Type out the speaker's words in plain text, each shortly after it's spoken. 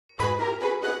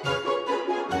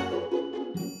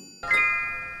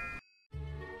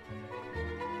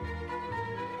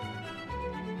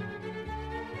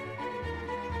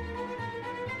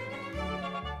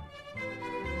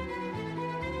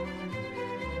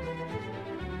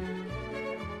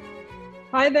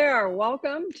Hi there,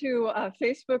 welcome to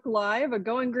Facebook Live, a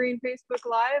Going Green Facebook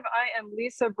Live. I am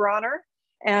Lisa Bronner,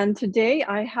 and today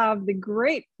I have the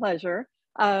great pleasure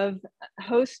of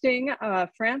hosting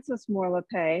Frances Moore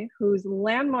Lappé, whose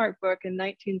landmark book in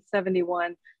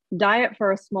 1971, Diet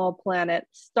for a Small Planet,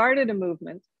 started a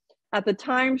movement. At the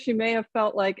time, she may have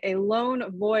felt like a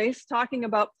lone voice talking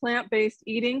about plant-based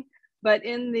eating, but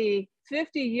in the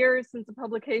 50 years since the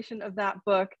publication of that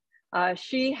book,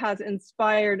 she has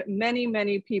inspired many,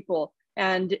 many people.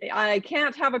 And I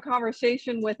can't have a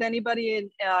conversation with anybody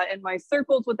in my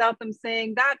circles without them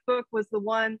saying that book was the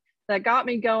one that got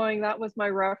me going. That was my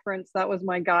reference. That was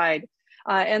my guide.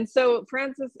 And so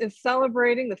Frances is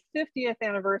celebrating the 50th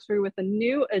anniversary with a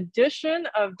new edition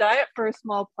of Diet for a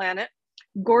Small Planet.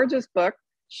 Gorgeous book.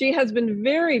 She has been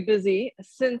very busy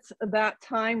since that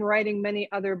time, writing many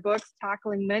other books,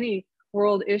 tackling many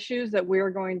world issues that we're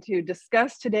going to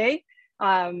discuss today,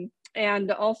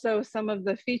 and also some of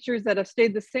the features that have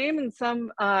stayed the same and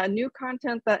some new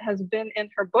content that has been in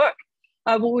her book.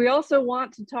 But we also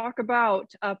want to talk about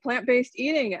plant-based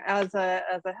eating as a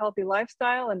healthy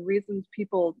lifestyle and reasons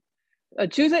people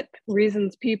choose it,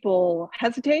 reasons people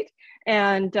hesitate,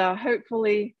 and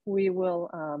hopefully we will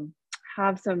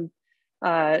have some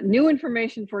new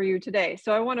information for you today.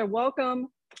 So I want to welcome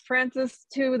Frances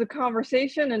to the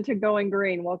conversation and to Going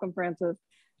Green. Welcome, Frances.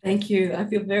 Thank you. I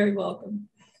feel very welcome.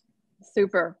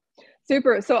 Super,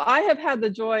 super. So I have had the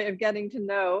joy of getting to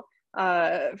know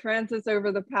Frances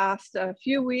over the past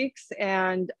few weeks.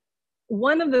 And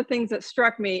one of the things that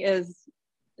struck me is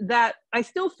that I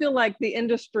still feel like the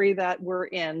industry that we're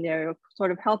in,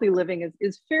 sort of healthy living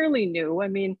is fairly new. I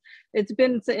mean, it's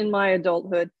been in my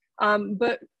adulthood,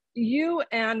 but you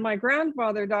and my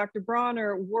grandfather, Dr.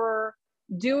 Bronner, were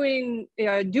doing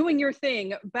your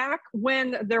thing back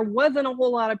when there wasn't a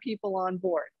whole lot of people on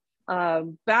board,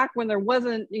 back when there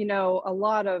wasn't a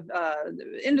lot of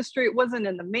industry. It wasn't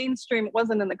in the mainstream, it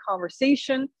wasn't in the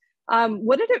conversation.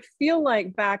 What did it feel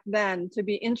like back then to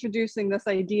be introducing this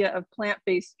idea of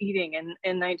plant-based eating in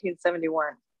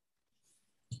 1971?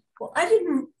 Well, I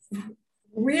didn't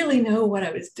really know what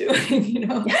I was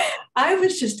doing. I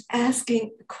was just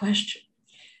asking a question.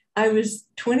 I was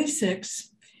 26,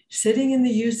 sitting in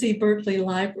the UC Berkeley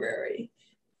library,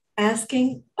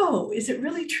 asking, oh, is it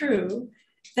really true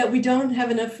that we don't have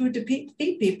enough food to feed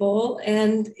people?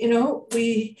 And,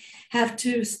 we have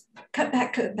to cut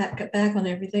back on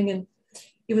everything. And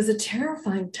it was a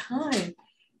terrifying time.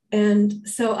 And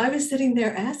so I was sitting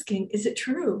there asking, is it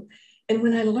true? And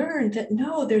when I learned that,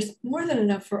 no, there's more than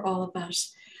enough for all of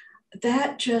us,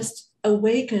 that just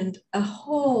awakened a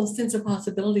whole sense of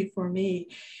possibility for me.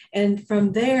 And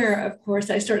from there, of course,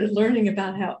 I started learning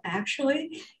about how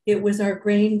actually it was our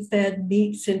grain-fed,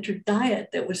 meat-centered diet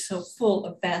that was so full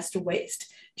of vast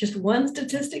waste. Just one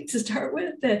statistic to start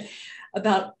with, that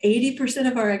about 80%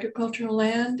 of our agricultural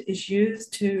land is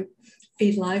used to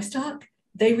feed livestock.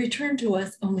 They return to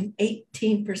us only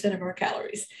 18% of our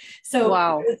calories. So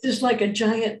wow. It's just like a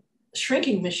giant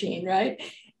shrinking machine, right?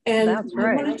 And that's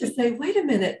right. I wanted to say, wait a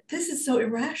minute, this is so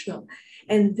irrational.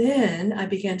 And then I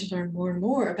began to learn more and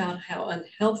more about how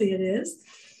unhealthy it is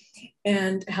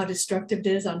and how destructive it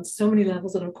is on so many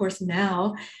levels. And of course,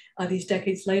 now, these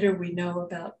decades later, we know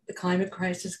about the climate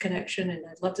crisis connection, and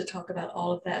I'd love to talk about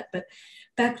all of that. But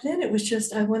back then, it was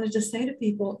just, I wanted to say to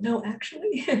people, no,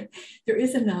 actually, there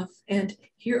is enough. And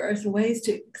here are some ways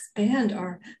to expand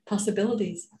our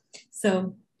possibilities.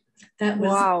 So that was...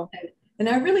 Wow. And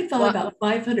I really thought about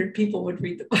 500 people would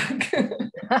read the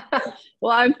book.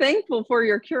 Well, I'm thankful for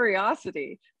your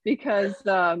curiosity, because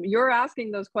you're asking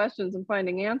those questions and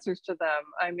finding answers to them,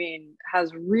 I mean,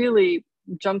 has really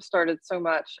jump-started so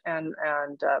much and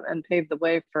paved the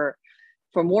way for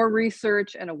more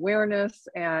research and awareness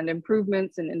and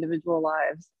improvements in individual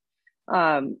lives.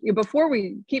 Before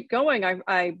we keep going,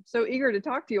 I'm so eager to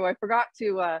talk to you. I forgot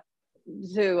to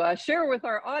share with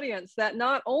our audience that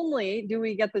not only do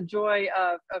we get the joy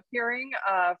of hearing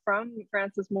from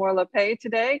Frances Moore Lappé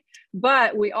today,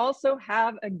 but we also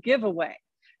have a giveaway.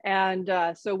 And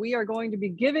so we are going to be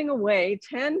giving away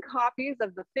 10 copies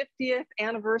of the 50th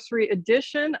anniversary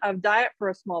edition of Diet for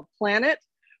a Small Planet,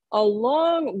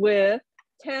 along with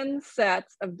 10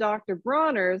 sets of Dr.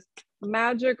 Bronner's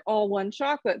Magic All-One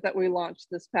Chocolate that we launched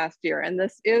this past year. And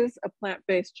this is a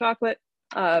plant-based chocolate.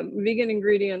 Vegan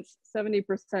ingredients,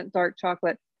 70% dark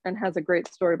chocolate, and has a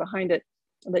great story behind it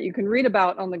that you can read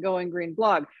about on the Going Green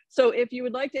blog. So if you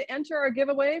would like to enter our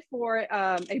giveaway for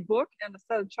a book and a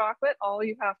set of chocolate, all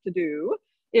you have to do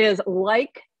is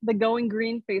like the Going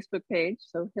Green Facebook page.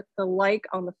 So hit the like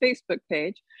on the Facebook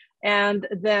page, And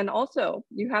then also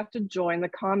you have to join the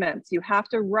comments. You have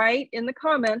to write in the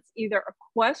comments either a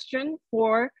question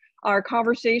for our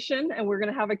conversation, and we're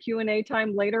going to have a Q&A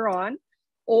time later on,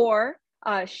 or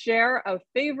share a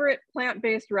favorite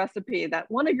plant-based recipe, that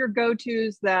one of your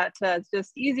go-tos that is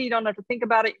just easy. You don't have to think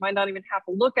about it. You might not even have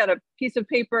to look at a piece of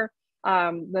paper,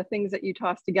 the things that you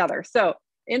toss together. So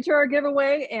enter our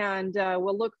giveaway, and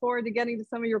we'll look forward to getting to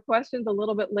some of your questions a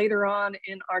little bit later on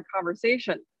in our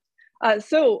conversation.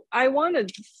 So I wanted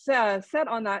to set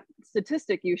on that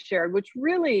statistic you shared, which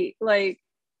really, like,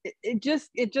 it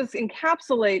just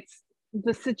encapsulates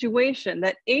the situation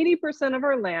that 80% of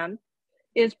our land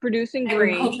is producing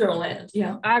grain. Agricultural land,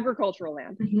 yeah. Agricultural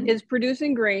land is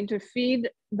producing grain to feed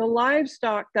the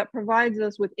livestock that provides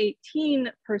us with 18%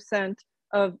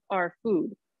 of our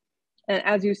food. And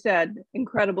as you said,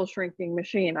 incredible shrinking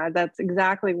machine. That's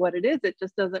exactly what it is. It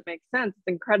just doesn't make sense. It's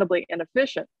incredibly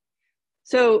inefficient.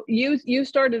 So you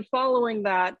started following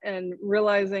that and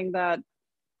realizing that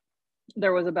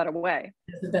there was a better way.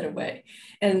 There's a better way.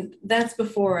 And that's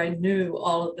before I knew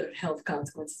all of the health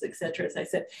consequences, et cetera, as I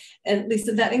said. And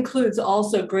Lisa, that includes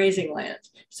also grazing land.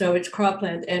 So it's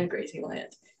cropland and grazing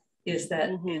land is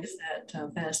that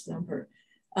vast number.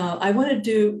 I want to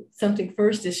do something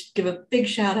first is give a big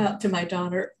shout out to my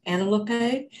daughter, Moore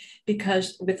Lappé,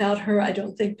 because without her, I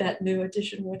don't think that new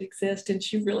edition would exist. And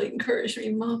she really encouraged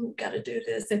me, Mom, we've got to do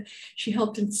this. And she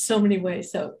helped in so many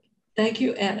ways. So thank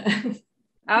you, Anna.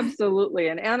 Absolutely.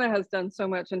 And Anna has done so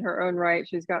much in her own right.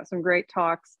 She's got some great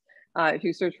talks, if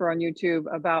you search for on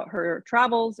YouTube, about her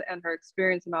travels and her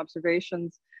experience and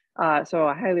observations. So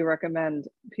I highly recommend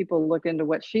people look into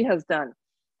what she has done.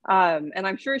 And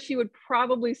I'm sure she would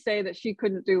probably say that she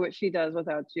couldn't do what she does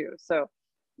without you. So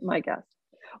my guess.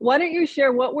 Why don't you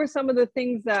share what were some of the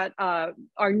things that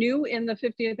are new in the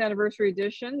 50th anniversary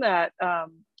edition that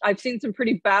I've seen some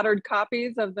pretty battered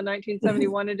copies of the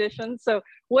 1971 edition. So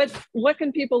what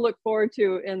can people look forward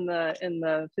to in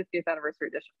the 50th anniversary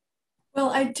edition?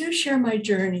 Well, I do share my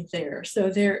journey there.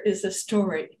 So there is a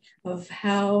story of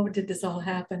how did this all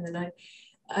happen. And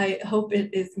I hope it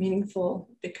is meaningful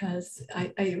because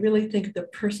I really think the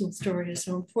personal story is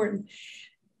so important.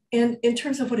 And in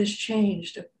terms of what has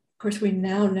changed, of course, we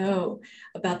now know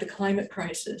about the climate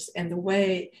crisis and the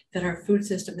way that our food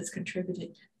system is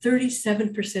contributing.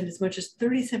 37%, as much as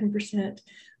 37%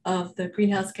 of the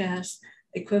greenhouse gas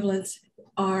equivalents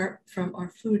are from our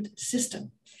food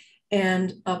system.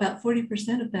 And about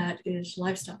 40% of that is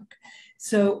livestock.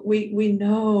 So we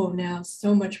know now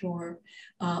so much more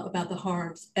about the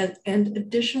harms and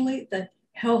additionally, the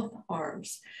health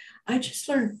harms. I just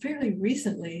learned fairly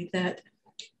recently that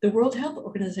the World Health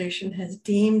Organization has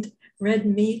deemed red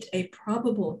meat a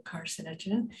probable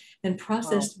carcinogen and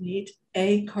processed meat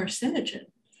a carcinogen.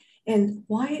 And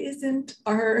why isn't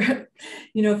our,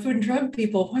 food and drug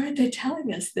people, why aren't they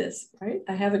telling us this, right?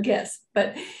 I have a guess,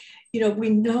 but we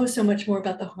know so much more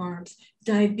about the harms.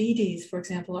 Diabetes, for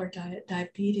example, our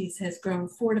diabetes has grown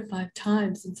 4 to 5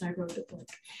 times since I wrote the book.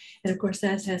 And of course,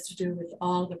 that has to do with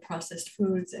all the processed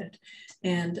foods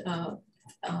and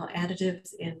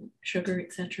additives in sugar,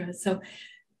 et cetera. So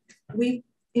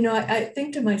I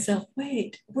think to myself,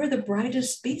 wait, we're the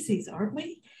brightest species, aren't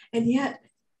we? And yet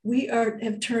we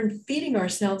have turned feeding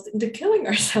ourselves into killing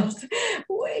ourselves.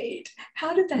 Wait,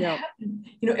 how did that happen?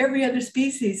 Every other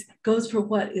species goes for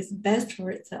what is best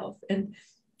for itself. And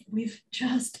we've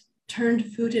just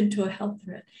turned food into a health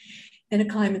threat and a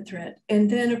climate threat.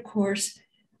 And then, of course,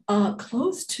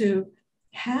 close to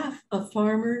half of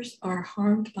farmers are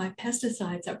harmed by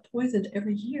pesticides, are poisoned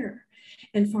every year,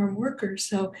 and farm workers.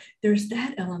 So there's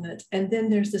that element. And then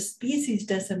there's the species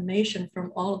decimation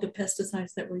from all of the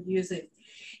pesticides that we're using.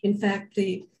 In fact,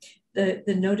 the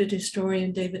noted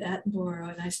historian David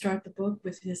Attenborough, and I start the book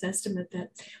with his estimate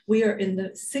that we are in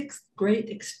the 6th great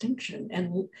extinction,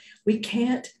 and we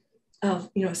can't,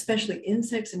 especially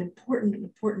insects and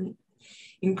important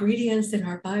ingredients in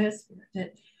our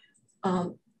biosphere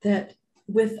that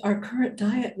with our current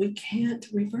diet, we can't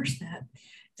reverse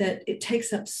that it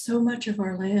takes up so much of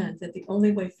our land that the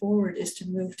only way forward is to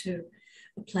move to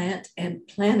a plant and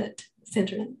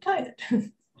planet-centered diet.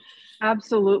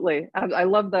 Absolutely. I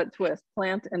love that twist,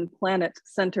 plant and planet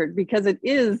centered, because it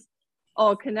is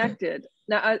all connected.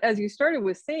 Now, as you started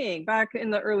with saying, back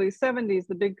in the early 70s,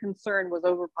 the big concern was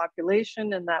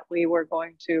overpopulation and that we were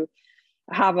going to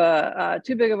have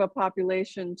too big of a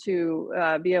population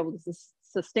to be able to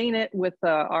sustain it with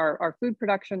our food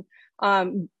production.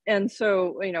 And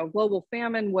so, global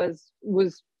famine was,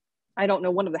 I don't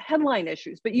know, one of the headline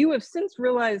issues, but you have since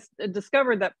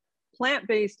discovered that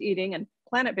plant-based eating and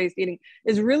planet-based eating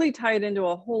is really tied into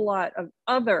a whole lot of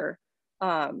other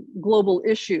global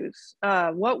issues.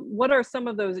 What are some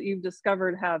of those that you've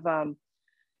discovered have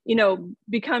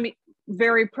become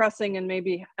very pressing and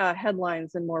maybe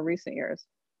headlines in more recent years?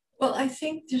 Well, I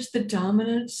think just the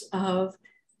dominance of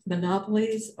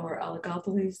monopolies or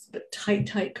oligopolies, but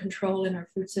tight control in our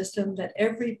food system, that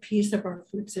every piece of our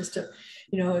food system,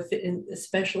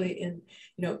 especially in,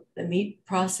 the meat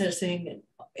processing and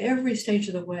every stage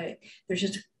of the way, there's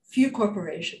just a few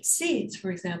corporations. Seeds,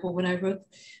 for example, when I wrote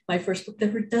my first book,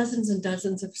 there were dozens and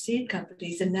dozens of seed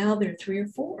companies, and now there are 3 or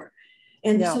 4.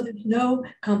 And so there's no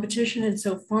competition. And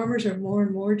so farmers are more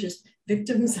and more just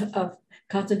victims of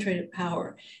concentrated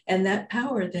power. And that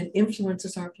power then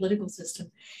influences our political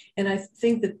system. And I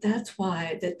think that that's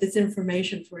why that this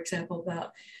information, for example,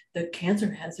 about the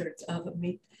cancer hazards of a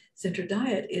meat-centered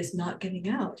diet is not getting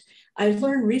out. I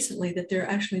learned recently that there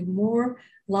are actually more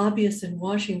lobbyists in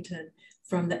Washington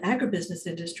from the agribusiness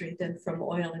industry than from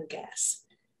oil and gas.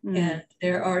 And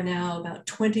there are now about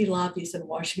 20 lobbies in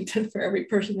Washington for every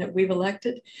person that we've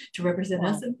elected to represent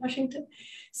us in Washington.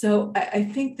 So I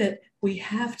think that we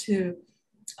have to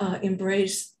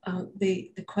embrace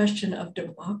the question of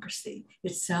democracy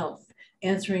itself,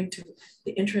 answering to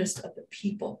the interest of the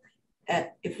people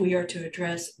if we are to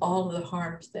address all of the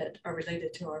harms that are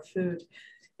related to our food.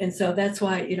 And so that's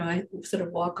why, I sort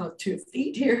of walk on 2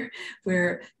 feet here,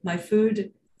 where my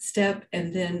food step,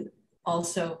 and then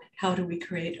also, how do we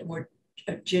create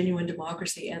a genuine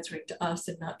democracy answering to us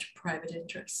and not to private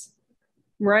interests?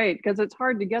 Right, because it's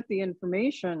hard to get the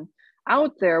information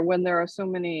out there when there are so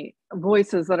many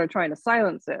voices that are trying to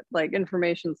silence it, like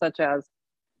information such as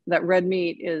that red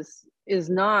meat is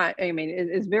not, it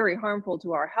is very harmful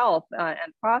to our health, and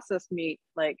processed meat,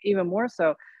 like even more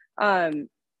so.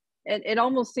 It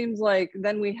almost seems like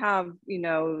then we have,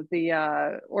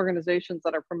 the organizations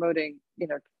that are promoting,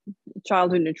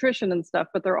 childhood nutrition and stuff,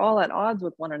 but they're all at odds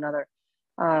with one another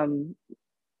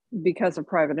because of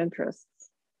private interests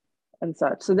and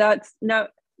such. So that's now,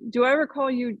 do I recall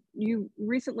you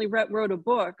recently wrote a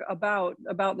book about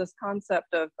this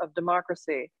concept of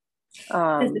democracy?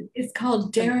 It's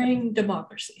called Daring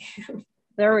Democracy.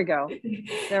 There we go.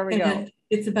 There we go.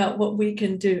 It's about what we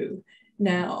can do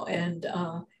now. And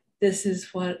this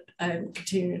is what I'm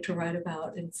continuing to write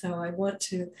about. And so I want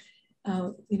to,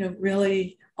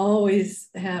 really always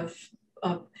have,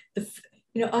 I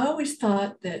always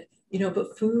thought that,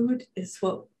 but food is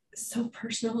what is so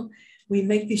personal. We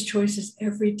make these choices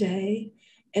every day.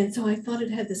 And so I thought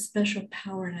it had this special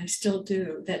power, and I still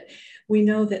do, that we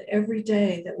know that every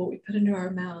day that what we put into our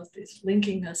mouth is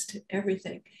linking us to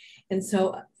everything. And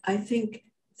so I think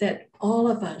that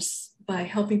all of us, by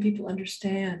helping people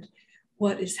understand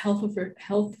what is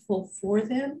helpful for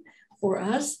them, for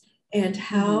us, and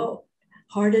how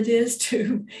hard it is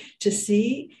to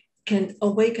see, can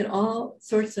awaken all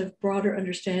sorts of broader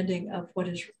understanding of what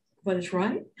is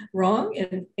right, wrong,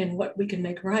 and what we can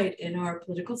make right in our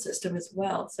political system as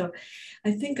well. So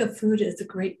I think of food as a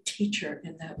great teacher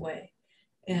in that way.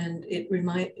 And it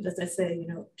reminds, as I say,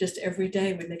 just every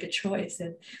day we make a choice,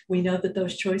 and we know that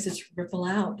those choices ripple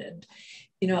out. And,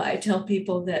 I tell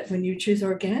people that when you choose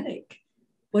organic,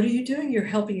 what are you doing? You're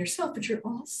helping yourself, but you're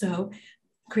also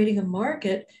creating a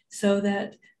market so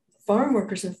that farm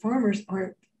workers and farmers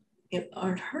aren't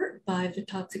hurt by the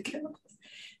toxic chemicals.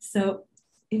 So,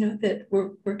 that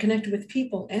we're connected with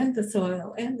people and the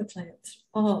soil and the plants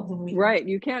all when we. Right.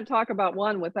 You can't talk about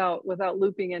one without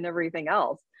looping in everything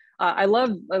else. I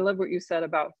love what you said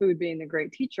about food being a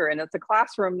great teacher, and it's a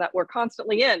classroom that we're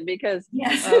constantly in because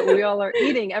we all are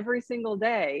eating every single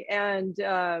day, and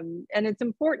it's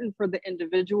important for the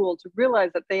individual to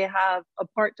realize that they have a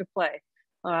part to play.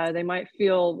 They might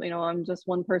feel, I'm just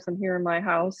one person here in my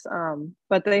house,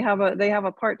 but they have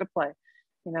a part to play,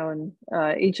 and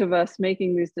each of us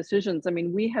making these decisions.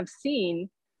 We have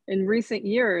seen in recent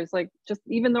years, like just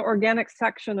even the organic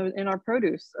section in our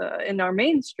produce in our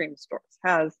mainstream stores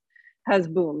has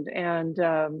boomed, and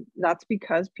that's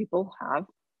because people have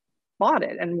bought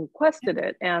it and requested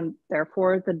it, and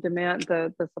therefore the demand,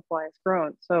 the supply has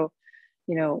grown. So,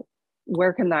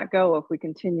 where can that go if we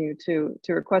continue to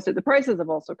request it? The prices have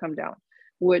also come down,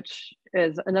 which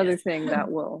is another thing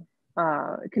that will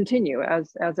continue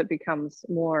as it becomes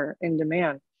more in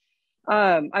demand.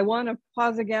 I want to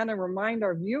pause again and remind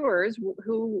our viewers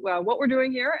what we're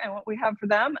doing here and what we have for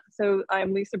them. So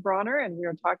I'm Lisa Bronner, and we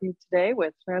are talking today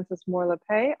with Frances Moore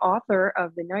Lappé, author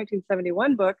of the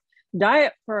 1971 book,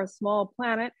 Diet for a Small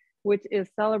Planet, which is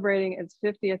celebrating its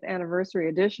 50th anniversary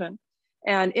edition.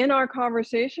 And in our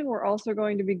conversation, we're also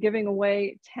going to be giving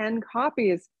away 10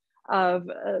 copies of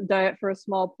Diet for a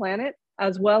Small Planet,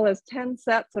 as well as 10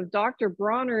 sets of Dr.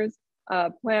 Bronner's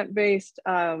plant-based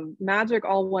magic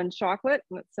all-one chocolate,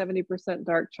 and it's 70%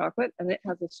 dark chocolate, and it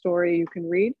has a story you can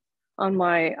read on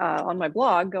my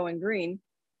blog, Going Green.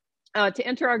 To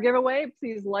enter our giveaway,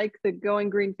 please like the Going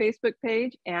Green Facebook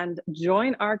page and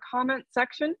join our comment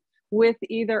section with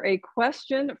either a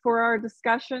question for our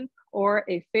discussion or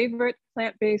a favorite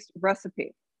plant-based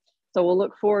recipe. So we'll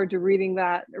look forward to reading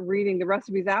the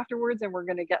recipes afterwards, and we're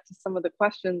going to get to some of the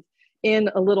questions in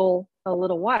a little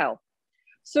while.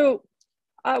 So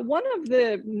one of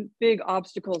the big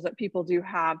obstacles that people do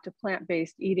have to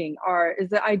plant-based eating is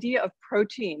the idea of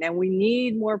protein, and we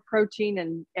need more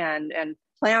protein, and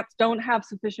plants don't have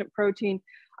sufficient protein.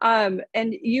 And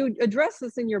you address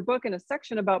this in your book in a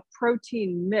section about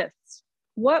protein myths.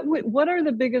 What are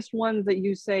the biggest ones that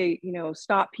you say,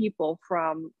 stop people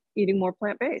from eating more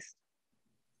plant-based?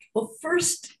 Well,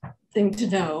 first thing to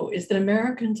know is that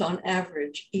Americans on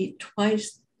average eat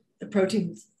twice the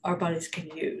proteins our bodies can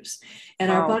use.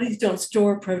 And our bodies don't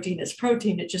store protein as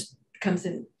protein. It just comes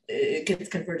in, it gets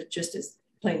converted just as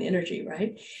plain energy,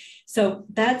 right? So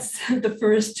that's the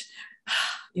first,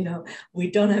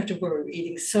 we don't have to worry, we're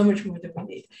eating so much more than we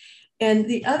need. And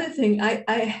the other thing, I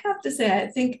have to say, I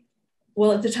think,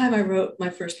 well, at the time I wrote my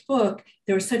first book,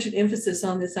 there was such an emphasis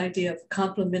on this idea of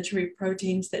complementary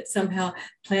proteins, that somehow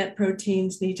plant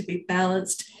proteins need to be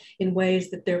balanced in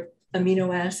ways that their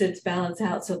amino acids balance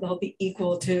out so they'll be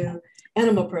equal to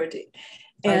animal protein.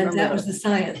 And that was the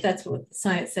science. That's what the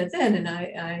science said then. And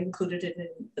I included it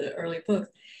in the early book.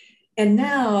 And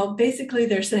now basically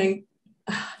they're saying,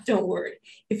 don't worry.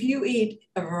 If you eat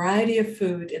a variety of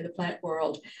food in the plant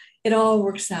world, it all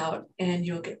works out and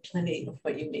you'll get plenty of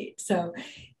what you need. So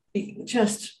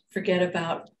just forget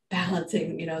about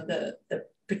balancing, the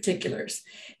particulars.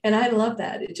 And I love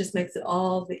that. It just makes it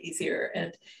all the easier.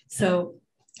 And so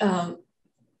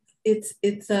it's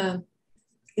a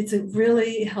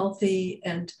really healthy,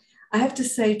 and I have to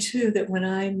say too, that when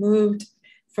I moved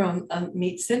from a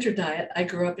meat-centered diet, I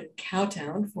grew up in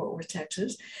Cowtown, Fort Worth,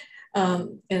 Texas,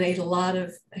 and ate a lot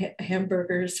of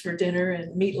hamburgers for dinner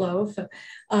and meatloaf.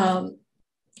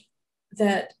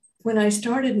 That when I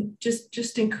started,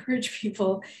 just encourage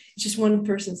people, it's just one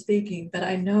person speaking, but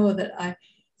I know that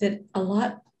a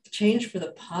lot changed for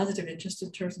the positive, and just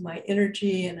in terms of my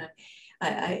energy, and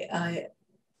I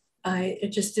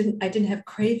didn't have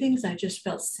cravings. I just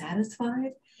felt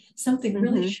satisfied. Something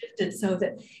really shifted, so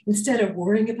that instead of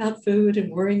worrying about food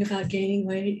and worrying about gaining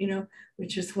weight,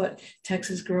 which is what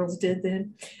Texas girls did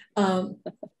then,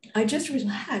 I just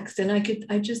relaxed, and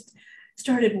I just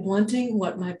started wanting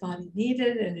what my body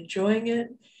needed and enjoying it.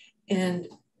 And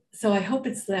so I hope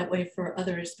it's that way for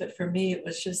others, but for me, it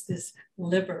was just this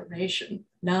liberation,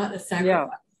 not a sacrifice.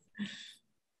 Yeah.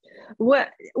 What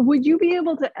would you be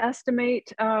able to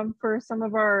estimate for some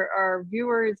of our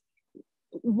viewers,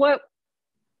 what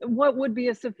would be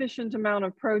a sufficient amount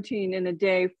of protein in a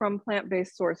day from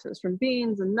plant-based sources, from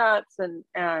beans and nuts and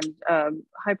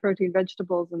high protein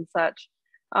vegetables and such,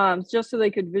 just so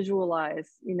they could visualize,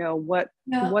 what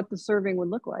the serving would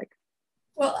look like?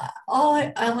 Well, all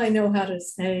I know how to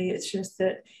say is just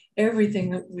that everything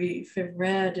that we've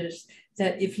read is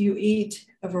that if you eat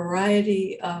a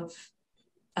variety of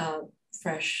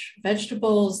fresh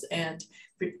vegetables, and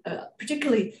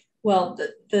particularly, well,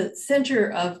 the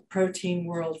center of protein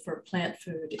world for plant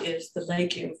food is the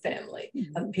legume family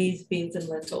of peas, beans, and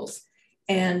lentils.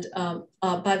 And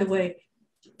by the way,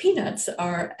 peanuts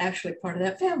are actually part of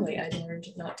that family. I learned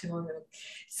not too long ago.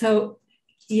 So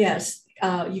yes,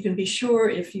 you can be sure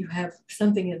if you have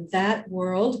something in that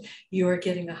world, you are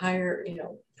getting a higher,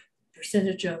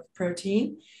 percentage of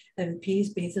protein than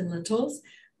peas, beans, and lentils.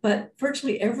 But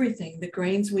virtually everything, the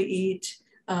grains we eat,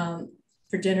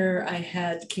 for dinner, I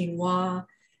had quinoa,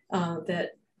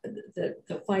 that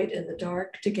the white and the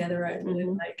dark together, I really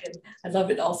like, and I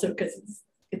love it also because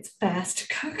it's fast to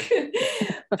cook.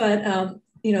 But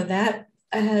that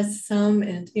has some,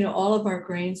 and all of our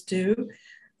grains do.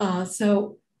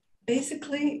 So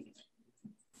basically,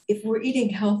 if we're eating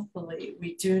healthfully,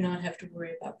 we do not have to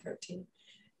worry about protein.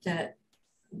 That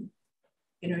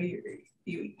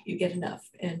you get enough,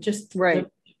 and just right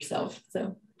yourself.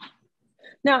 So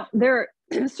now there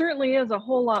certainly is a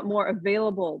whole lot more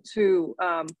available to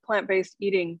plant-based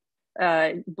eating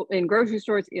in grocery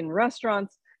stores, in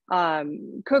restaurants,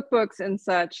 cookbooks and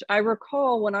such. I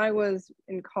recall when I was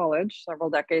in college several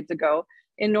decades ago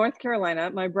in North Carolina,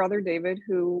 my brother David,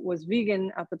 who was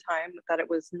vegan at the time, that it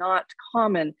was not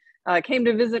common, came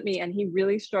to visit me, and he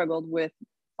really struggled with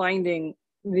finding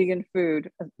vegan food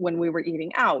when we were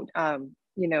eating out.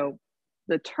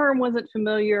 The term wasn't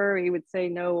familiar. He would say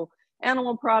no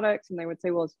animal products, and they would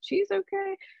say, well, is cheese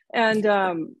okay? And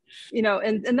you know,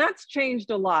 and that's changed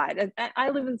a lot. And I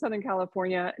live in Southern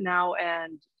California now,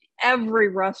 and every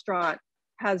restaurant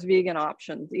has vegan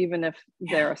options, even if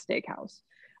they're a steakhouse.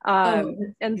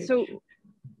 And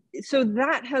so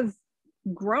that has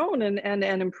grown and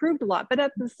improved a lot. But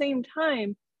at the same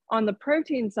time, on the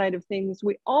protein side of things,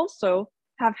 we also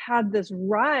have had this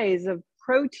rise of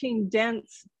protein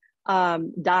dense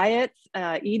diets,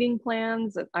 eating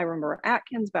plans. I remember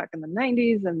Atkins back in the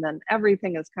 90s, and then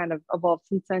everything has kind of evolved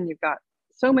since then. You've got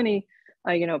so many,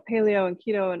 you know, paleo and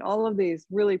keto and all of these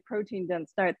really protein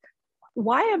dense diets.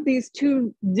 Why have these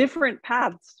two different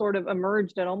paths sort of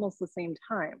emerged at almost the same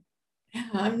time? Yeah,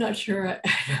 I'm not sure I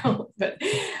know, but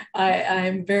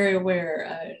I'm very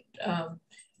aware.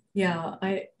 Yeah,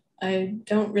 I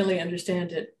don't really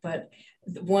understand it, but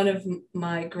one of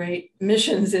my great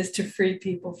missions is to free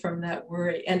people from that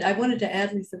worry. And I wanted to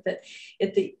add, Lisa, that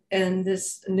in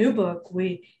this new book,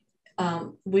 we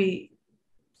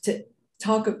to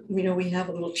talk, you know, we have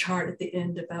a little chart at the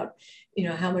end about, you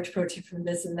know, how much protein from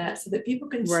this and that, so that people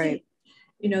can see,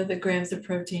 you know, the grams of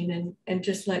protein and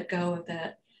just let go of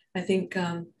that. I think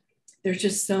there's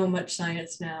just so much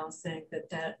science now saying that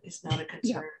that is not a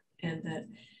concern, and that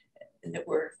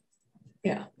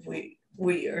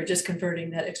we are just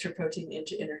converting that extra protein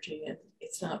into energy, and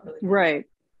it's not really right.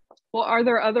 Well, are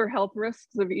there other health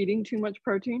risks of eating too much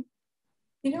protein?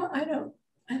 You know, I don't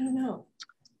know.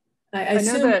 I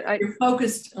know that if you're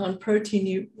focused on protein,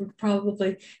 you would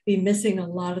probably be missing a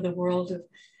lot of the world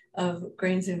of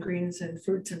grains and greens and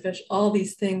fruits and fish, all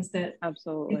these things that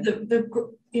absolutely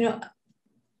you know,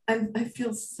 I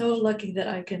feel so lucky that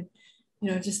I can,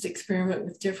 you know, just experiment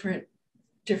with different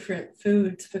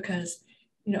foods, because,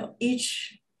 you know,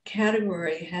 each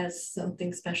category has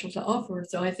something special to offer.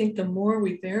 So I think the more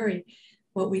we vary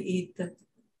what we eat, the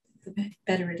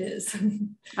better it is.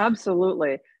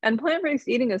 Absolutely. And plant-based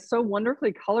eating is so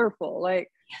wonderfully colorful.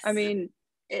 Like, yes. I mean,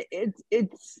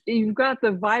 it's you've got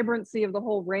the vibrancy of the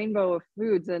whole rainbow of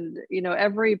foods, and you know,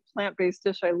 every plant-based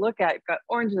dish I look at, you've got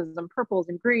oranges and purples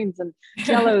and greens and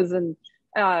yellows, and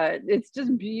it's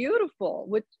just beautiful,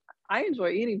 which I enjoy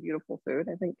eating beautiful food.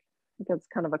 I think that's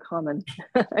kind of a common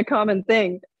a common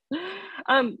thing.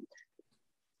 One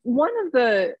of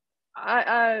the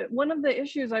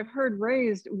issues I've heard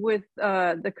raised with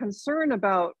the concern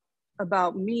about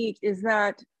meat is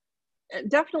that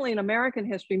definitely in American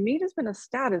history, meat has been a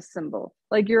status symbol.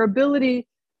 Like your ability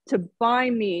to buy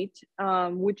meat,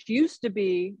 which used to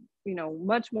be, you know,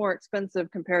 much more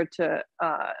expensive compared to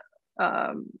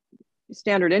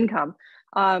standard income.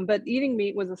 But eating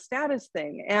meat was a status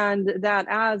thing. And that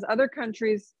as other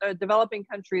countries, developing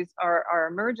countries are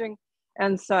emerging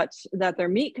and such, that their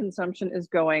meat consumption is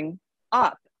going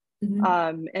up.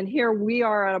 Mm-hmm. And here we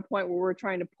are at a point where we're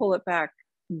trying to pull it back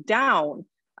down.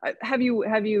 Have you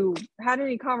had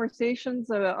any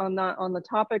conversations on the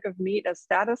topic of meat as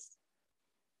status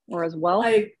or as well?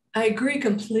 I agree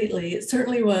completely. It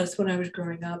certainly was when I was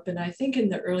growing up. And I think in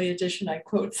the early edition, I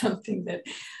quote something that,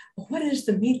 what is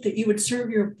the meat that you would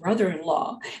serve your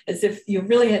brother-in-law? As if you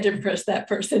really had to impress that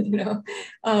person, you know?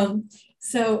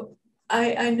 So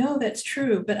I know that's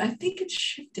true, but I think it's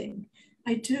shifting.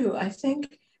 I do. I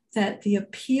think that the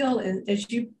appeal, and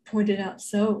as you pointed out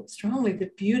so strongly,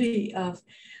 the beauty of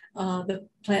the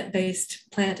plant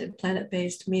and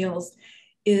planet-based meals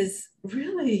is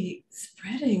really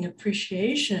spreading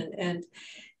appreciation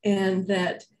and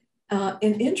that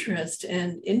and interest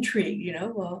and intrigue, you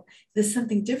know, well, there's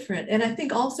something different. And I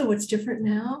think also what's different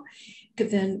now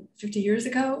than 50 years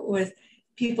ago was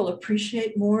people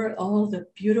appreciate more all the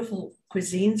beautiful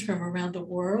cuisines from around the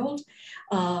world,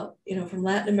 you know, from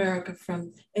Latin America,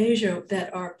 from Asia,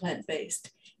 that are plant-based.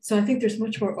 So I think there's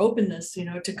much more openness, you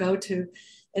know, to go to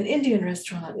an Indian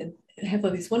restaurant and have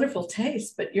all these wonderful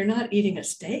tastes, but you're not eating a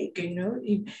steak, you know,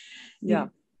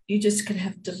 you just can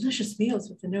have delicious meals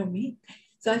with no meat.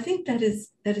 So I think that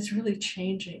is really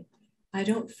changing. I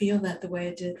don't feel that the way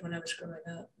I did when I was growing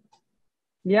up.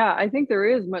 Yeah, I think there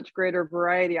is much greater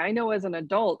variety. I know as an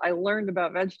adult, I learned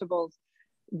about vegetables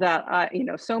that, you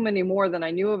know, so many more than I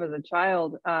knew of as a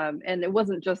child. And it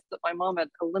wasn't just that my mom had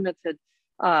a limited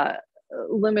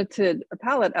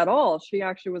palate at all. She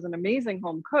actually was an amazing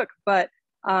home cook, but,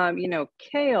 you know,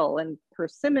 kale and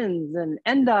persimmons and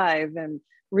endive and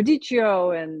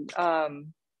radicchio and,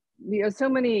 you know, so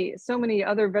many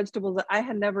other vegetables that I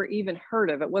had never even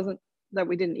heard of. It wasn't that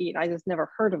we didn't eat, I just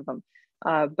never heard of them.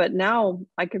 But now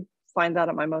I could find that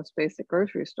at my most basic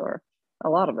grocery store, a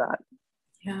lot of that.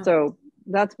 Yeah. So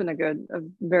that's been a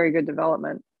very good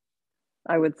development,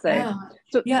 I would say. Yeah.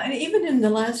 So yeah, and even in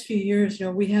the last few years, you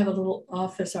know, we have a little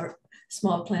office, our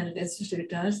Small Planet Institute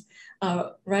does,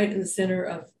 right in the center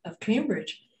of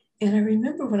Cambridge. And I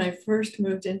remember when I first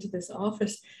moved into this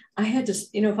office, I had to,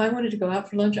 you know, if I wanted to go out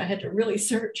for lunch, I had to really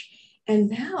search. And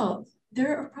now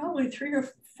there are probably 3 or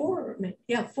 4,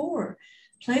 yeah, 4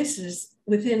 places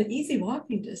within easy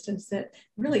walking distance that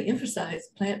really emphasize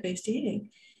plant-based eating.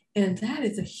 And that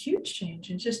is a huge change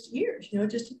in just years, you know,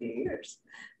 just a few years.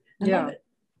 I love it.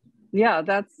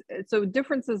 Yeah, so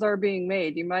differences are being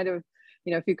made. You might have,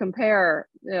 you know, if you compare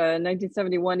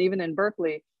 1971, even in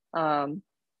Berkeley,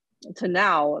 to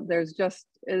now,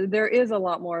 there is a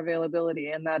lot more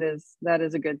availability, and that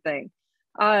is a good thing.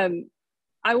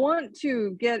 I want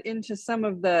to get into some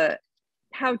of the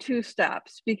how-to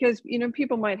steps, because, you know,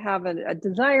 people might have a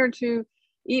desire to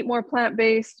eat more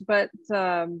plant-based, but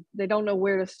they don't know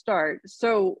where to start.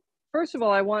 So first of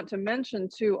all, I want to mention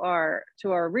to our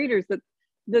readers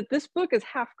that this book is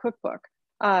half cookbook.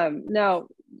 Now,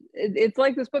 it's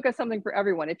like this book has something for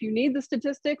everyone. If you need the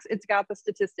statistics, it's got the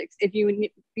statistics. If you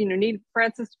need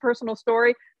Frances' personal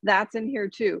story, that's in here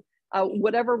too.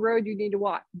 Whatever road you need to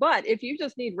walk. But if you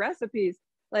just need recipes,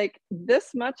 like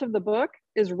this much of the book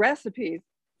is recipes,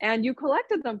 and you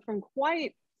collected them from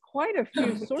quite a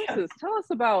few sources. Yeah. Tell us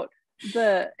about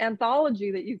the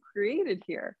anthology that you created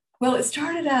here. Well, it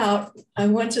started out, I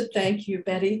want to thank you,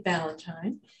 Betty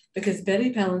Valentine, because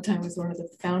Betty Valentine was one of the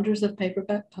founders of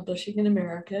paperback publishing in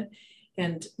America.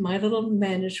 And my little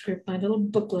manuscript, my little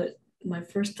booklet, my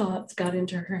first thoughts got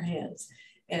into her hands,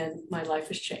 and my life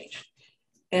has changed.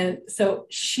 And so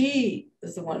she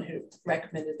was the one who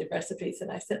recommended the recipes.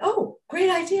 And I said, oh, great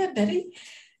idea, Betty.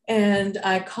 And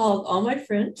I called all my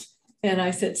friends and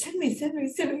I said, send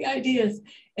me ideas.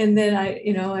 And then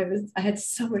I had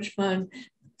so much fun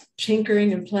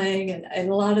tinkering and playing, and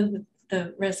a lot of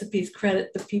the recipes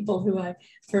credit the people who I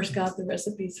first got the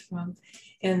recipes from.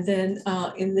 And then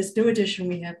in this new edition,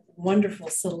 we have wonderful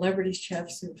celebrity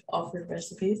chefs who've offered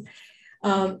recipes.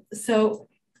 So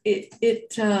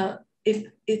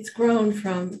it's grown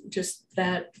from just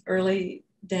that early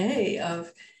day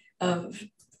of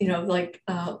you know, like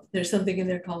there's something in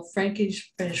there called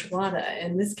Frankie's feijoada,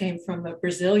 and this came from a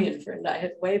Brazilian friend I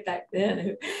had way back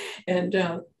then, and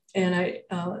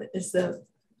it's the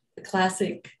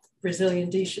classic Brazilian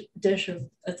dish of,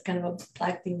 it's kind of a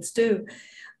black bean stew.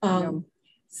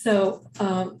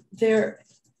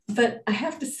 But I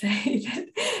have to say that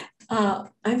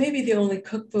I may be the only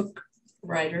cookbook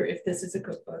writer, if this is a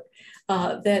cookbook,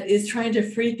 that is trying to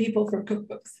free people from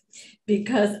cookbooks,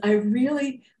 because I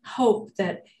really hope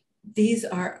that these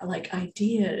are like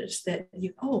ideas that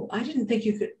I didn't think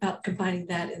you could, about combining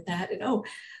that and that, and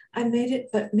I made it,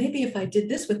 but maybe if I did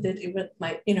this with it, it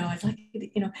might, I'd like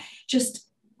it, just,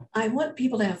 I want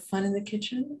people to have fun in the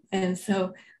kitchen. And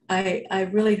so I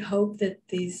really hope that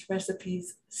these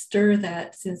recipes stir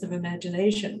that sense of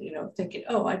imagination, thinking,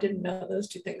 oh, I didn't know those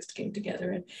two things came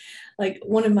together. And like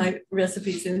one of my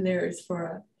recipes in there is for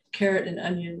a carrot and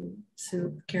onion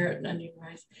soup, carrot and onion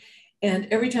rice. And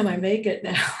every time I make it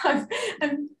now,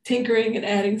 I'm tinkering and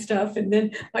adding stuff. And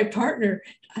then my partner,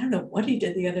 I don't know what he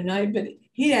did the other night, but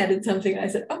he added something. I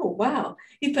said, oh, wow,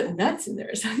 he put nuts in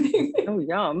there or something. Oh,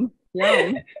 yum.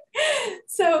 Yum.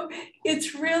 So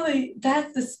it's really,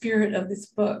 that's the spirit of this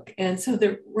book. And so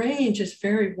the range is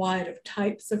very wide of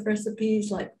types of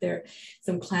recipes. Like there are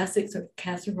some classics of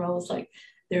casseroles, like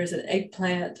there's an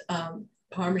eggplant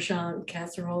Parmesan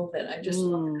casserole that I just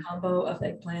love, the combo of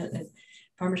eggplant and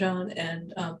Parmesan.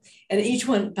 And each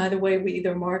one, by the way, we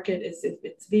either market as if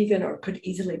it's vegan or could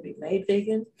easily be made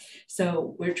vegan.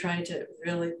 So we're trying to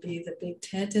really be the big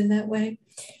tent in that way.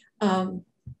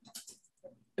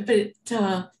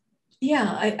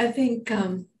 Yeah, I think,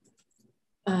 and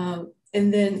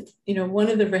then, one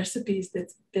of the recipes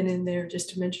that's been in there,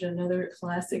 just to mention another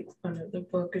classic one of the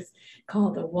book, is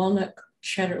called the walnut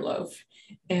cheddar loaf.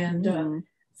 And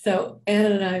so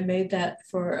Anna and I made that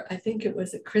for, I think it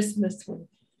was a Christmas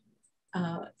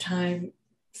time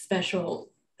special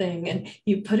thing. And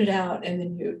you put it out and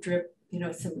then you drip,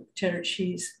 some cheddar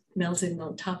cheese melting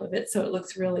on top of it. So it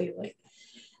looks really like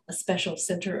a special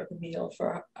center of the meal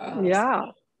for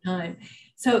time.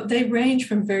 So they range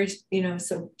from very,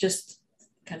 so just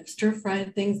kind of stir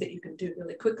fried things that you can do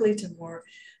really quickly to more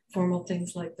formal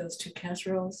things like those two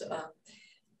casseroles,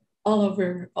 all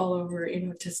over,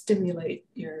 to stimulate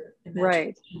your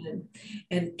imagination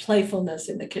and playfulness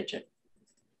in the kitchen.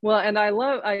 Well, and I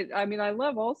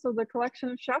love also the collection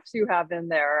of chefs you have in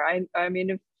there. I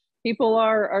mean, if people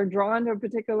are drawn to a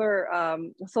particular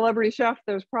celebrity chef,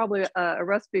 there's probably a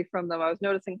recipe from them. I was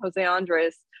noticing Jose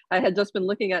Andres. I had just been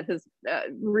looking at his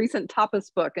recent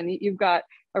tapas book, and you've got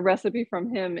a recipe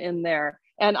from him in there.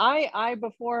 And I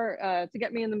before, to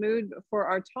get me in the mood for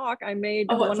our talk, I made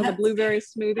Oh, one of the blueberry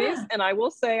smoothies. And I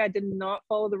will say I did not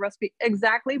follow the recipe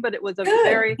exactly, but it was a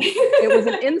good. it was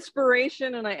an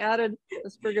inspiration. And I added a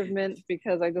sprig of mint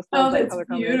because I just love that That's color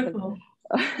combination. beautiful.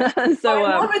 So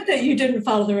I love it that you didn't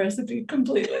follow the recipe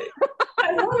completely.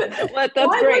 I love it. That's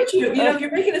Why great. would you? If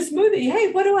you're making a smoothie,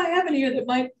 hey, what do I have in here that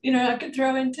might, I could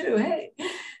throw in too? Hey,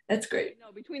 that's great.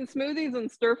 No, between smoothies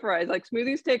and stir fries, like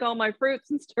smoothies take all my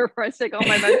fruits and stir fries take all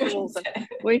my vegetables, and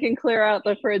we can clear out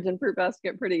the fridge and fruit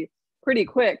basket pretty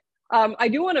quick. I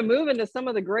do want to move into some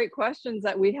of the great questions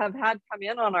that we have had come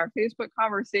in on our Facebook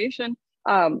conversation.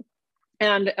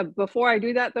 And before I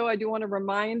do that, though, I do want to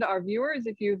remind our viewers,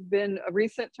 if you've been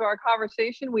recent to our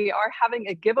conversation, we are having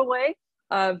a giveaway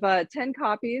of 10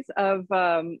 copies of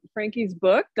Frankie's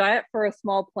book, Diet for a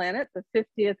Small Planet, the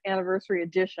 50th anniversary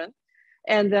edition.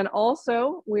 And then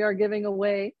also we are giving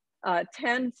away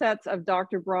 10 sets of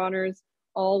Dr. Bronner's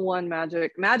All-One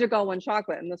Magic All-One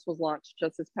Chocolate. And this was launched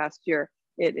just this past year.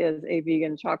 It is a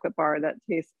vegan chocolate bar that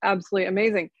tastes absolutely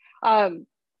amazing.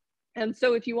 And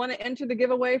so if you want to enter the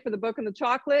giveaway for the book and the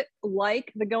chocolate,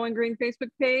 like the Going Green Facebook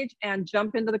page and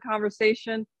jump into the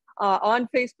conversation on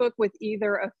Facebook with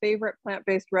either a favorite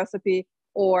plant-based recipe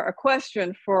or a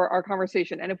question for our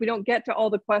conversation. And if we don't get to all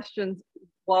the questions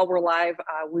while we're live,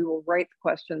 we will write the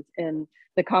questions in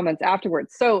the comments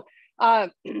afterwards. So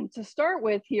to start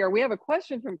with here, we have a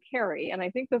question from Carrie, and I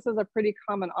think this is a pretty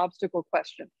common obstacle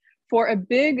question. For a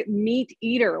big meat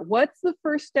eater, what's the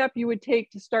first step you would take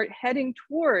to start heading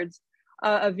towards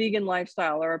a vegan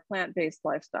lifestyle or a plant-based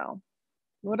lifestyle?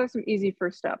 What are some easy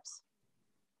first steps?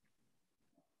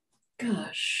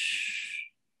 Gosh,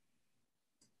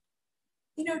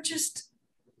 just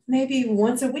maybe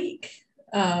once a week.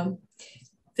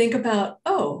 Think about,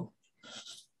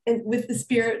 and with the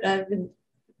spirit I've been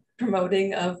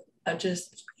promoting of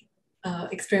just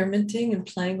experimenting and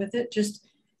playing with it, just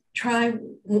try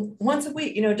once a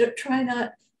week, try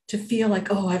not to feel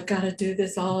like, I've got to do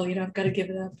this all, I've got to give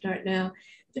it up right now,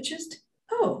 but just,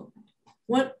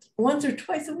 once or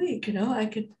twice a week, I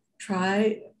could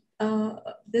try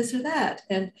this or that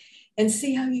and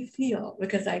see how you feel.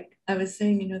 Because I was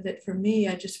saying, that for me,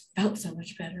 I just felt so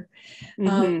much better.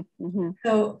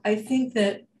 So I think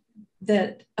that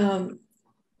that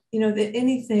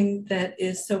anything that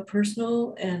is so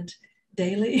personal and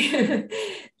daily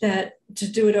that to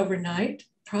do it overnight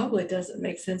probably doesn't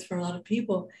make sense for a lot of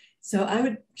people. So I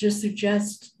would just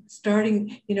suggest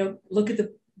starting, look at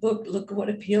the book, look at what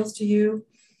appeals to you,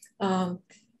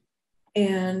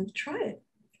 and try it.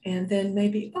 And then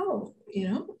maybe,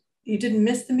 you didn't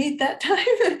miss the meat that time,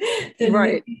 then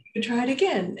right. maybe you try it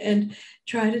again and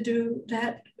try to do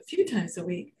that a few times a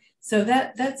week. So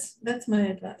that's my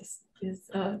advice, is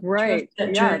right.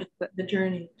 That journey, the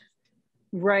journey.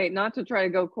 Right, not to try to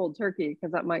go cold turkey,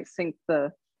 because that might sink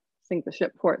the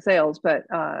ship before it sails. But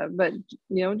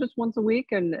just once a week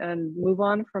and move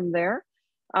on from there.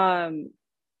 And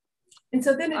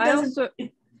so then it doesn't.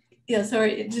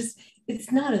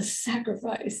 It's not a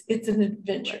sacrifice. It's an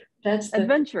adventure. Right. That's the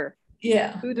adventure.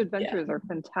 Yeah, food adventures are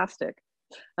fantastic.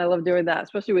 I love doing that,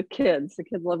 especially with kids. The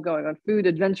kids love going on food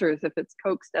adventures if it's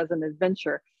coaxed as an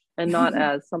adventure and not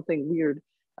as something weird.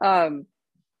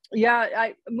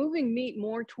 Moving meat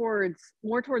more towards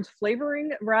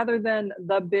flavoring rather than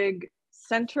the big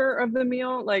center of the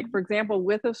meal. Like, for example,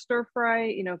 with a stir fry,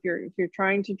 if you're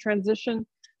trying to transition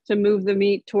to move the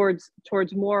meat towards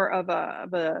more of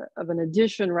an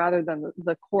addition rather than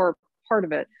the core part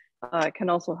of it, can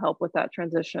also help with that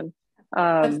transition.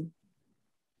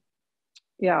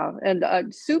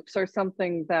 Soups are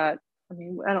something that,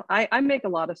 I make a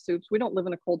lot of soups. We don't live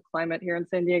in a cold climate here in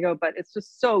San Diego, but it's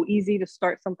just so easy to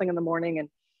start something in the morning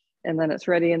and then it's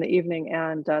ready in the evening.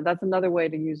 And that's another way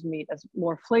to use meat as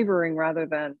more flavoring rather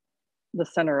than the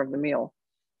center of the meal.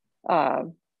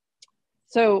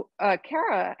 So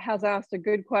Kara has asked a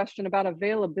good question about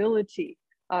availability.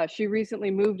 She recently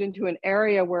moved into an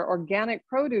area where organic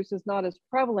produce is not as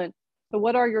prevalent. So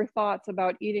what are your thoughts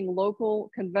about eating local,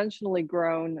 conventionally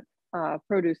grown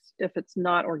produce if it's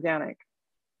not organic?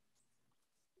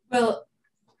 Well,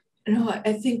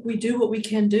 I think we do what we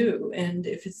can do. And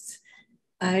if it's,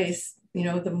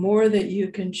 the more that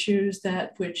you can choose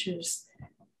that which is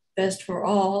best for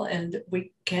all, and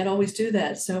we can't always do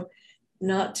that. So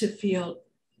not to feel,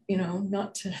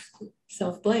 not to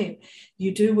self-blame.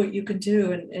 You do what you can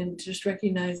do, and just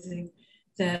recognizing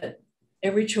that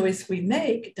every choice we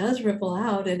make does ripple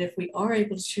out. And if we are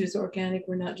able to choose organic,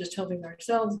 we're not just helping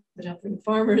ourselves, but helping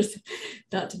farmers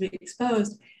not to be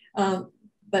exposed.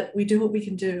 But we do what we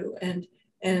can do. And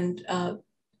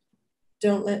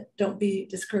don't be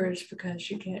discouraged because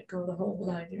you can't go the whole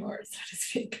 9 yards, so to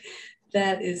speak.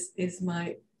 That is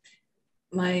my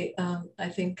I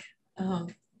think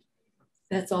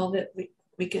that's all that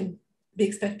we can be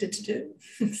expected to do.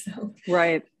 So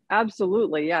right,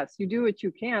 absolutely, yes, you do what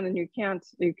you can, and you can't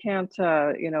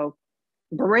you know,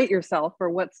 berate yourself for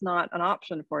what's not an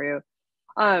option for you.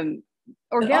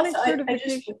 Organic also,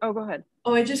 certification. Oh, go ahead.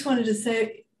 Oh, I just wanted to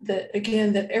say that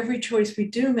again, that every choice we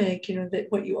do make, you know, that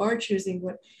what you are choosing,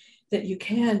 that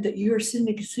you are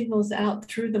sending signals out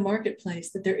through the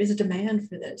marketplace that there is a demand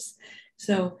for this.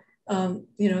 So,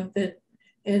 you know, that,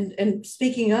 and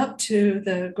speaking up to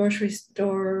the grocery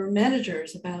store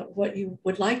managers about what you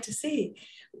would like to see,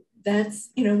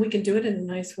 that's, you know, we can do it in a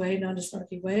nice way, not a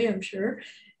snarky way, I'm sure.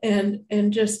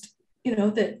 And just, you know,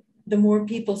 that the more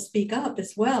people speak up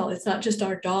as well, it's not just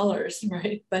our dollars,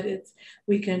 right? But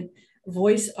we can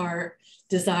voice our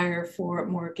desire for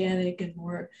more organic and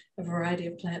more a variety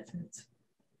of plant foods.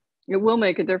 It will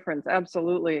make a difference,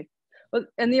 absolutely. But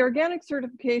and the organic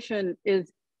certification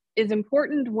is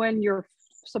important when your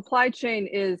supply chain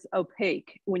is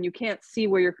opaque, when you can't see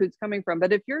where your food's coming from.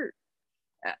 But if you're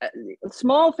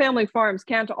small family farms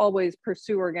can't always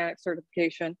pursue organic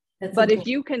certification. That's but important. If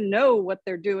you can know what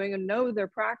they're doing and know their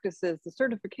practices, the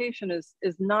certification is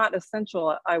not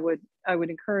essential. I would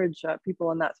encourage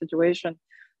people in that situation.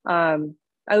 I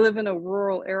live in a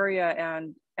rural area,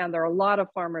 and there are a lot of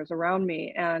farmers around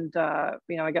me, and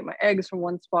you know, I get my eggs from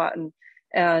one spot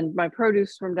and my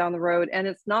produce from down the road, and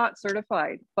it's not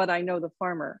certified, but I know the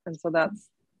farmer, and so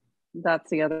that's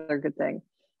the other good thing.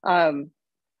 And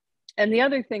the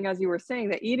other thing, as you were saying,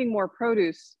 that eating more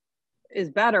produce is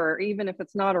better, even if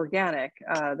it's not organic.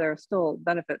 There are still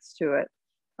benefits to it.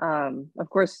 Of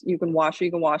course, you can wash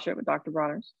it with Dr.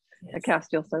 Bronner's, yes, a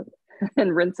castile soap,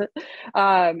 and rinse it.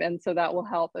 And so that will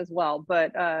help as well.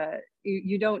 But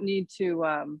you don't need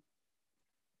to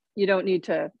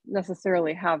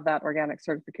necessarily have that organic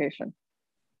certification.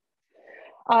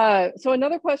 So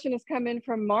another question has come in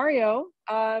from Mario.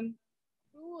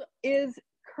 Who is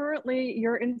currently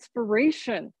your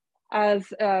inspiration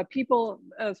as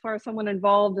as far as someone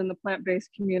involved in the plant-based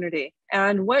community?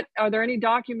 And what are there any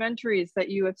documentaries that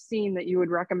you have seen that you would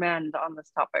recommend on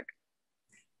this topic?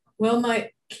 Well,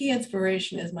 my key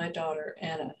inspiration is my daughter,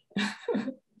 Anna,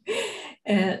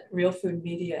 at Real Food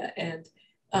Media. And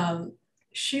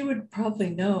she would probably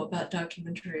know about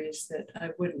documentaries that I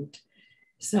wouldn't.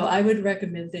 So I would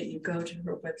recommend that you go to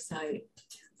her website.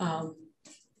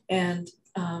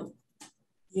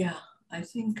 Yeah, I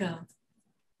think.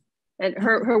 And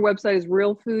her website is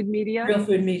Real Food Media? Real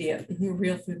Food Media,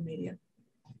 Real Food Media.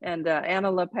 And Anna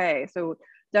Lappé, so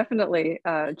definitely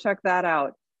check that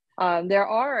out. There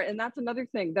are, and that's another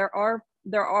thing, there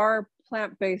are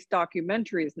plant-based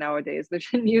documentaries nowadays. There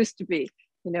shouldn't used to be,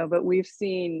 you know, but we've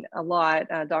seen a lot.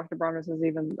 Dr. Bronner has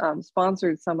even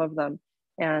sponsored some of them,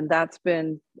 and that's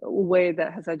been a way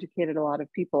that has educated a lot of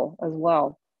people as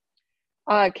well.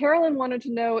 Carolyn wanted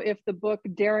to know if the book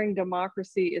Daring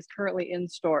Democracy is currently in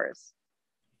stores.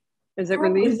 Is it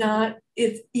Probably released? Not.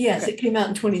 Yes, okay. It came out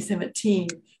in 2017,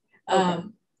 okay.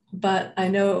 But I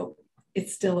know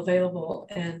it's still available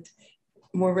and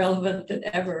more relevant than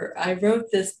ever. I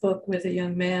wrote this book with a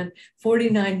young man,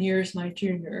 49 years my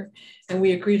junior, and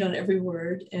we agreed on every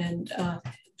word and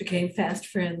became fast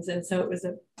friends. And so it was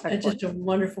just a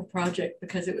wonderful project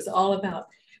because it was all about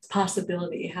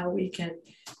possibility, how we can,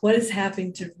 what is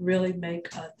happening to really make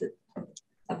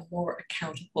a more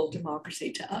accountable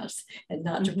democracy to us and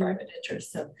not to private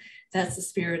interests. So that's the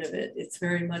spirit of it. It's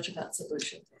very much about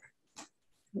solutions.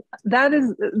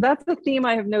 That's the theme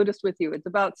I have noticed with you. It's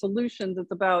about solutions.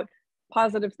 It's about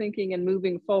positive thinking and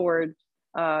moving forward.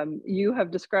 You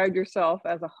have described yourself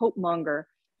as a hope monger,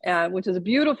 which is a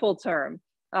beautiful term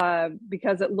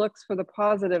because it looks for the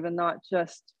positive and not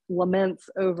just laments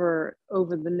over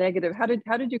the negative. How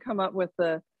did you come up with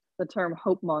the term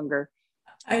hope monger?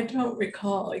 I don't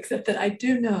recall, except that I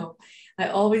do know, I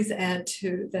always add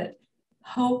to that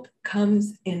hope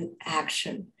comes in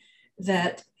action,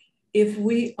 that if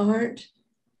we aren't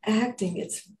acting,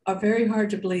 it's very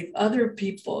hard to believe other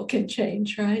people can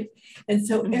change, right? And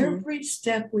so every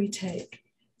step we take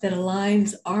that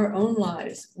aligns our own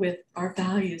lives with our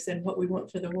values and what we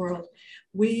want for the world,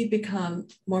 we become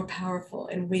more powerful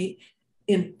and we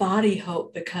embody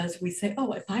hope because we say,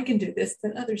 oh, if I can do this,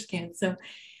 then others can. So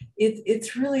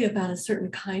it's really about a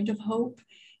certain kind of hope.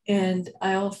 And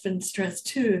I often stress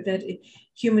too that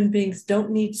human beings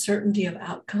don't need certainty of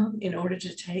outcome in order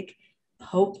to take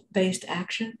hope-based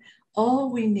action.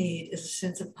 All we need is a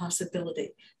sense of possibility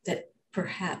that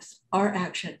perhaps our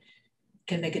action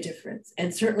can make a difference.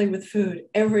 And certainly with food,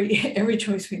 every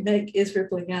choice we make is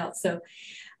rippling out. So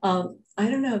I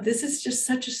don't know, this is just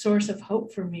such a source of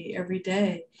hope for me every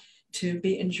day, to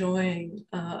be enjoying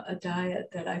a diet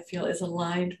that I feel is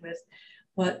aligned with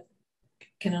what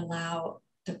can allow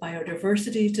the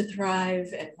biodiversity to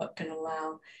thrive and what can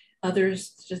allow others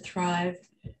to thrive.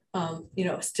 You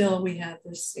know, still we have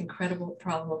this incredible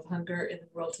problem of hunger in the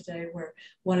world today, where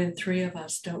 1 in 3 of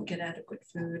us don't get adequate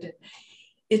food. And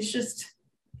it's just,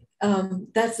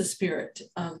 that's the spirit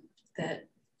that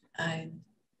I'm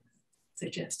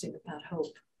suggesting about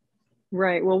hope.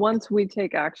 Right. Well, once we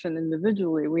take action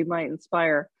individually, we might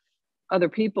inspire other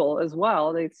people as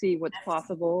well. They see what's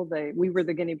possible. We were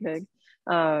the guinea pig.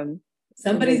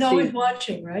 Somebody's always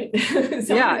watching, right?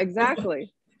 Yeah,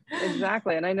 exactly.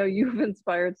 Exactly. And I know you've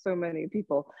inspired so many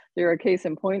people. You're a case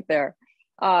in point there.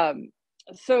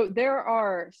 So there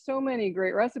are so many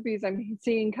great recipes I'm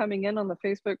seeing coming in on the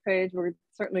Facebook page. We're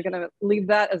certainly going to leave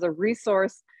that as a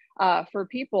resource for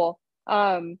people.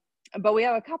 But we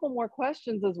have a couple more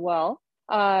questions as well.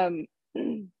 Carol,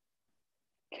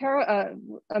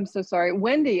 I'm so sorry.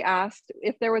 Wendy asked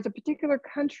if there was a particular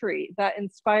country that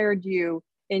inspired you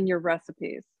in your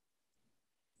recipes.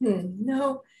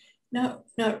 No, not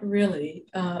really.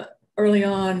 Early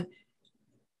on,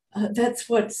 that's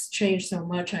what's changed so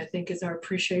much, I think, is our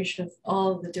appreciation of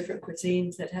all of the different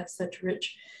cuisines that have such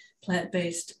rich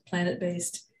plant-based,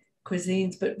 planet-based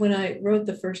cuisines. But when I wrote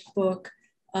the first book,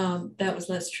 that was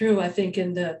less true. I think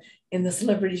in the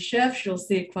celebrity chefs, you'll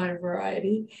see quite a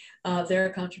variety, their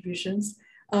contributions.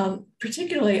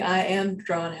 Particularly, I am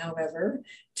drawn, however,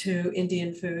 to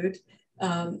Indian food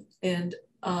and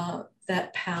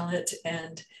that palate,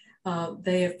 and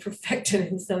they have perfected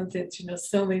in some sense, you know,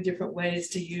 so many different ways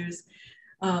to use,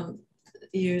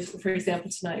 for example,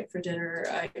 tonight for dinner,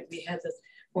 we had the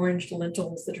orange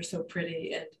lentils that are so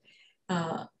pretty,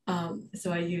 and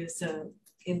so I use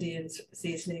Indian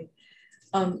seasoning.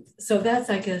 So that's,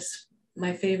 I guess,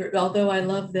 my favorite, although I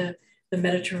love the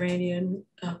Mediterranean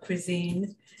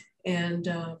cuisine. And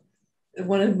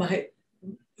one of my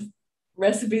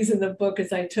recipes in the book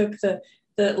is I took the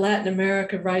Latin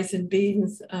America rice and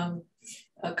beans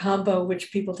a combo,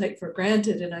 which people take for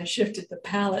granted, and I shifted the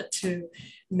palate to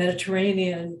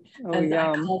Mediterranean, and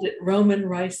I called it Roman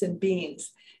rice and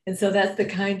beans. And so that's the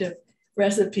kind of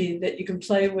recipe that you can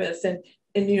play with, and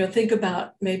you know, think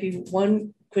about maybe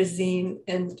one cuisine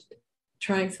and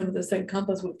trying some of the same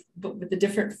combos but with a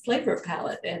different flavor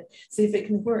palette, and see if it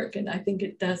can work. And I think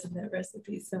it does in that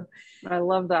recipe. So I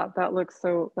love that.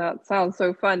 That sounds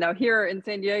so fun. Now here in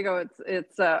San Diego,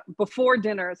 it's before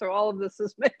dinner, so all of this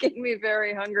is making me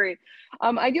very hungry.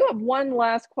 I do have one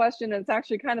last question. It's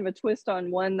actually kind of a twist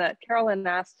on one that Carolyn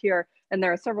asked here, and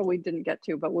there are several we didn't get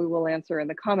to, but we will answer in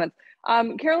the comments.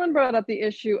 Carolyn brought up the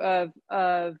issue of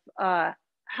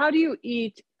how do you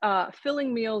eat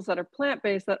filling meals that are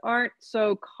plant-based that aren't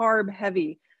so carb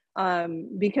heavy?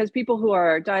 Because people who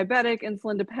are diabetic,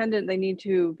 insulin dependent, they need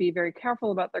to be very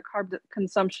careful about their carb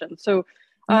consumption. So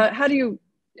how do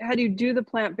you do the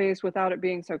plant-based without it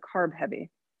being so carb heavy?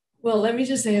 Well, let me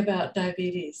just say about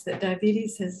diabetes, that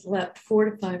diabetes has leapt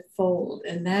 4 to 5-fold,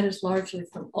 and that is largely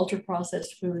from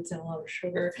ultra-processed foods and a lot of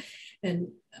sugar. And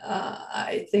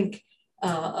I think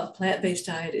a plant-based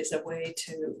diet is a way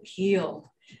to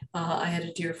heal. I had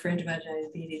a dear friend who had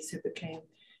diabetes who became,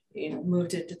 you know,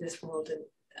 moved into this world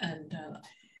and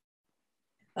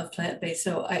of plant-based.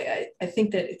 So I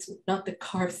think that it's not the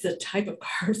carbs, the type of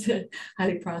carbs that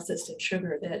highly processed and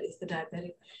sugar that is the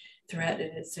diabetic threat,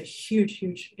 and it's a huge,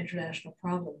 huge international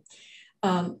problem.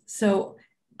 So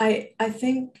I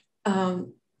think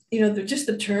you know, just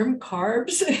the term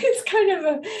carbs, it's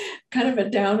kind of a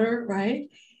downer, right?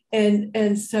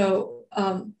 And so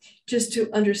just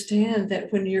to understand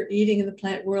that when you're eating in the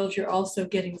plant world, you're also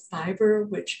getting fiber,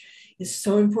 which is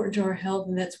so important to our health.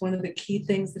 And that's one of the key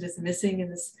things that is missing in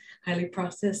this highly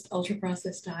processed, ultra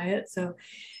processed diet. So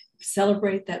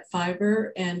celebrate that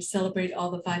fiber and celebrate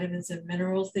all the vitamins and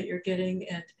minerals that you're getting.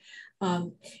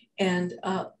 And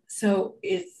so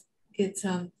it's you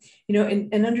know,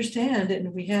 and understand,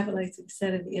 and we have, like I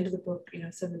said at the end of the book, you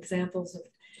know, some examples of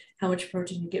how much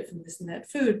protein you get from this and that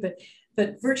food,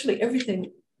 but virtually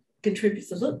everything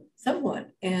contributes a little,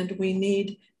 somewhat, and we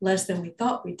need less than we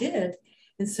thought we did.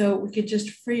 And so we could just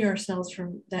free ourselves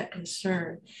from that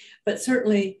concern. But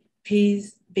certainly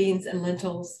peas, beans, and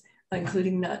lentils,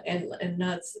 including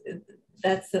nuts,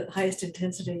 that's the highest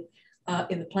intensity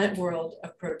in the plant world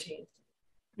of protein.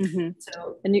 Mm-hmm.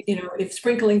 So, and you know, if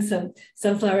sprinkling some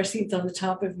sunflower seeds on the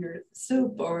top of your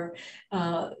soup, or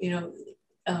you know,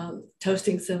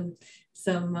 toasting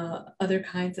some other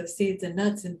kinds of seeds and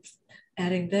nuts,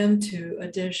 adding them to a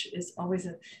dish is always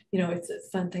a, it's a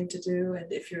fun thing to do.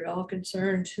 And if you're all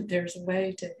concerned, there's a way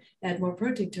to add more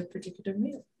protein to a particular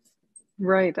meal.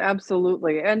 Right,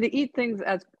 absolutely. And to eat things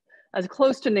as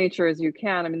close to nature as you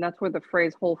can. I mean, that's where the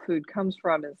phrase whole food comes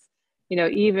from, is,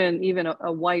 even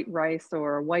a white rice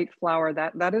or a white flour,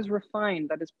 that is refined,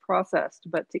 that is processed,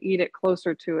 but to eat it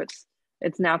closer to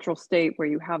its natural state, where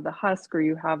you have the husk or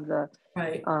you have the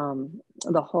Right.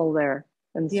 the hull there.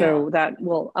 And so that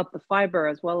will up the fiber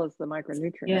as well as the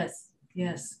micronutrients. Yes,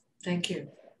 yes. Thank you.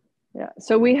 Yeah,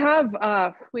 so we have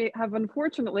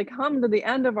unfortunately come to the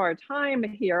end of our time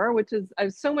here, which is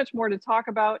so much more to talk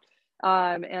about,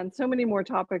 and so many more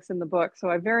topics in the book. So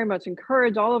I very much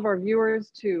encourage all of our viewers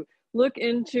to look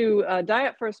into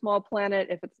Diet for a Small Planet.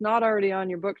 If it's not already on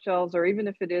your bookshelves, or even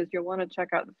if it is, you'll want to check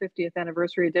out the 50th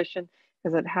anniversary edition,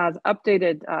 because it has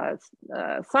updated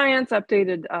science,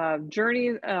 updated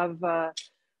journey of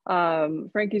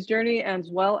Frankie's journey, as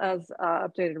well as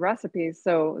updated recipes.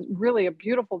 So really a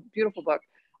beautiful, beautiful book.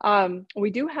 We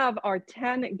do have our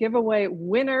 10 giveaway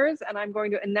winners, and I'm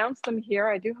going to announce them here.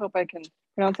 I do hope I can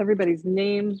pronounce everybody's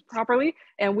names properly,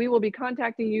 and we will be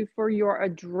contacting you for your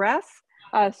address.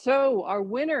 So our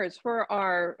winners for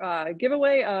our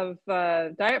giveaway of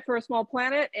Diet for a Small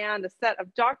Planet and a set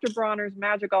of Dr. Bronner's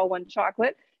Magic All-One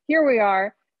Chocolate. Here we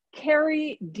are: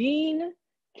 Carrie Dean,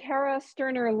 Kara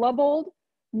Sterner-Lubold,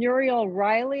 Muriel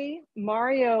Riley,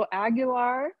 Mario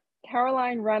Aguilar,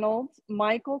 Caroline Reynolds,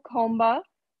 Michael Comba,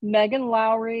 Megan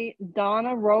Lowry,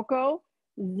 Donna Rocco,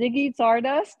 Ziggy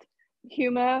Zardust,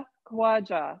 Huma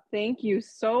Khawaja. Thank you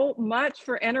so much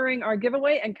for entering our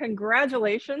giveaway, and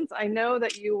congratulations. I know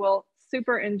that you will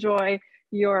super enjoy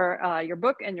your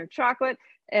book and your chocolate.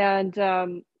 And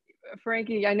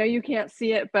Frankie, I know you can't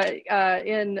see it, but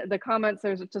in the comments,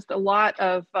 there's just a lot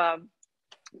of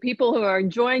people who are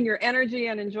enjoying your energy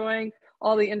and enjoying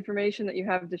all the information that you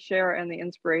have to share and the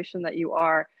inspiration that you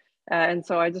are. And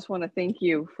so I just want to thank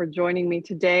you for joining me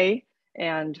today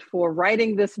and for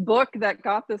writing this book that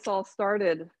got this all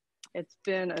started. It's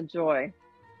been a joy.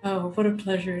 Oh, what a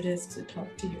pleasure it is to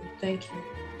talk to you. Thank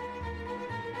you.